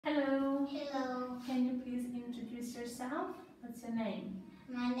yourself? What's your name?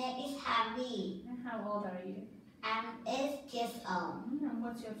 My name is Harvey. And how old are you? I'm 8 years old. And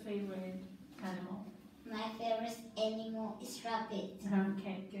what's your favorite animal? My favorite animal is rabbit.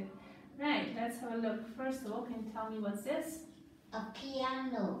 Okay, good. Right, let's have a look. First of all, can you tell me what's this? A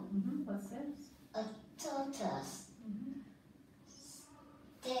piano. What's this? A tortoise.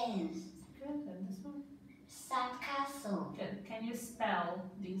 Dance. Good, and this one? Sandcastle. Good. Can you spell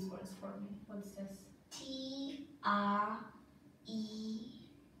these words for me? What's this? T-R-E-Y-Y-E.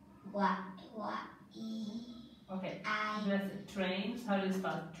 Okay. I. That's it. Train. How do you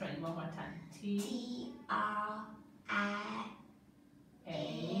spell train? One more time. T-R-I-A-I-N.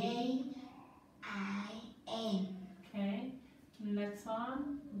 Okay. Next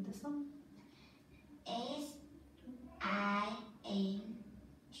one. This one. S-I-N-G.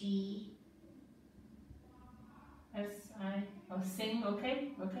 S-I. Oh, sing.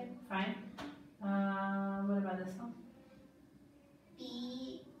 Okay. Okay. Fine. What about this one?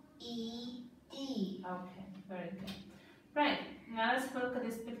 B-E-D. Okay. Very good. Right. Now let's look at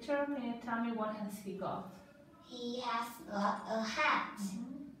this picture. Can you tell me what has he got? He has got a hat.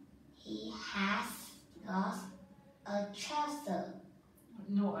 He has got a trouser.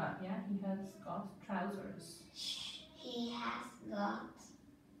 No, yeah, he has got trousers. He has got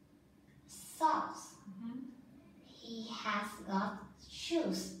socks. He has got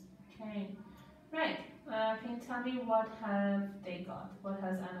shoes. Okay. Right. Can you tell me what have they got? What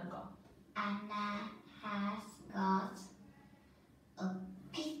has Anna got? Anna has got a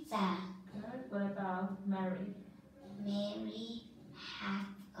pizza. Good. What about Mary? Mary has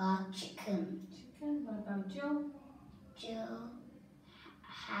got chicken. Chicken. What about Jill? Jill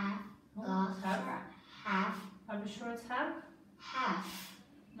has Oh, got have. Are we sure it's have? half.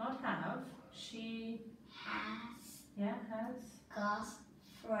 Not have. She, Has yeah, has. got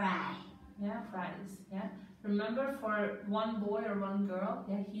fry. Yeah, fries. Yeah. Remember, for one boy or one girl,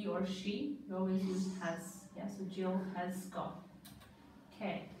 yeah, he or she, you always use has. Yeah, so Jill has got.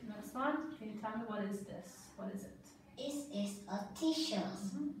 Okay, next one. Can you tell me what is this? What is it? It is a t-shirt.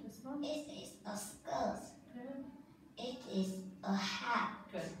 This one. It is a skirt. Good. It is a hat.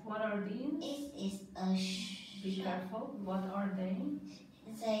 Good. What are these? It is a Be shirt. careful. What are they?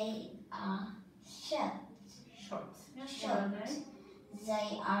 They are shirt. Shorts. Yeah. What Shorts. are they?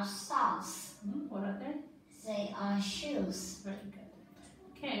 They are socks. What are they? They are shoes. Very good.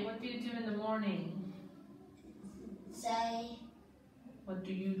 Okay. What do you do in the morning? They. What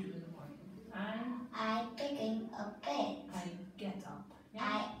do you do in the morning? I picking a bed. I get up. Yeah.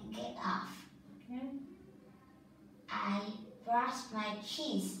 I get up. Okay. I brush my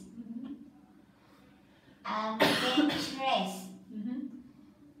teeth. Get dressed.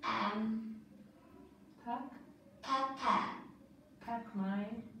 Pack. Pack my.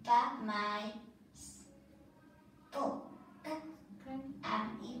 Pack my book. Okay.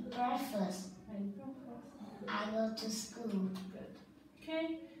 Eat breakfast. I eat breakfast. I go to school. Good. Okay.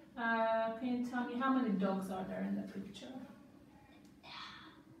 Can you tell me how many dogs are there in the picture?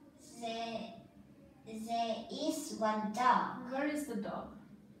 There is one dog. Where is the dog?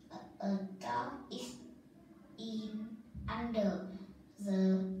 A dog is under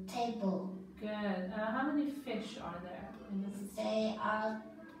the table. Good. How many fish are there in the picture? There are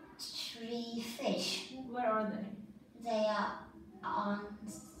 3 fish. Where are they? They are on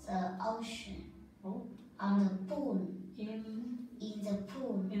the ocean. Oh. On the pool. In the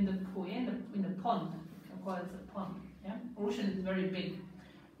pool. In the pool. Yeah, in the pond. Of course, it's a pond. Yeah. Ocean is very big.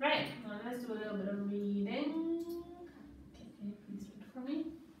 Right. Now let's do a little bit of reading. Okay, can you please read for me?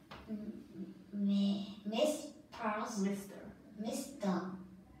 Mr.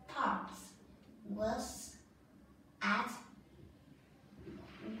 Parks was at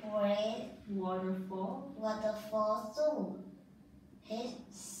Great Waterfall Zoo. His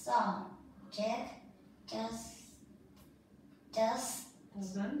son Jack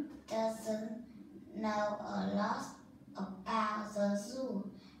doesn't know a lot about the zoo,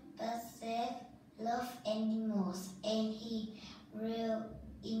 but they love animals and he will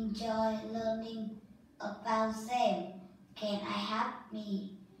enjoy learning about them. Can I help you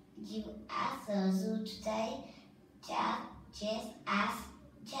at the zoo today? Just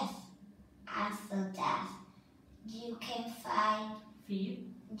answer that. You can feed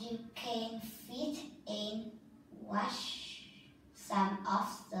and watch some of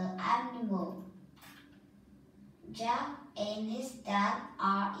the animals. Jack and his dad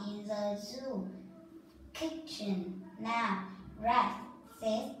are in the zoo kitchen now. Right,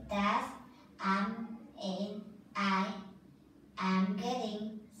 says Dad, and I am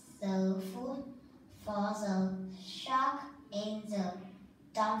getting the food for the shark and the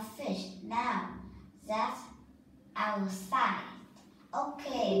dumb fish now that outside.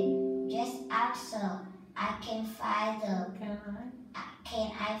 Okay, just answer. I can find the.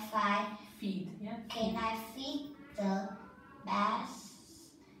 Can I find? Feed, yeah. Can I feed the bass,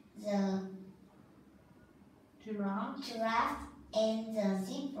 the giraffe, and the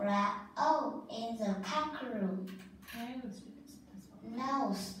zebra? Oh, and the kangaroo. Okay, let's do this one.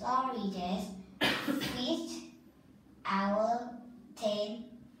 No, sorry, just feed our 10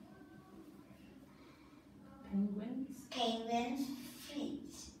 penguins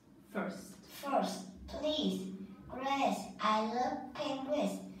feet. First, please. Grace, I love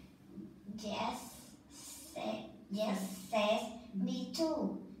penguins. Yes, says me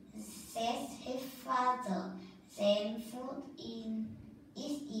too, says his father. Then food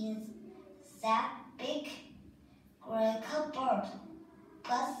is in that big gray cupboard.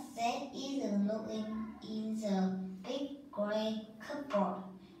 But that isn't looking in the big gray cupboard.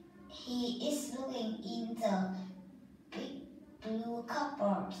 He is looking in the big blue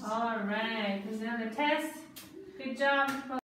cupboard. Alright, this is another test. Good job.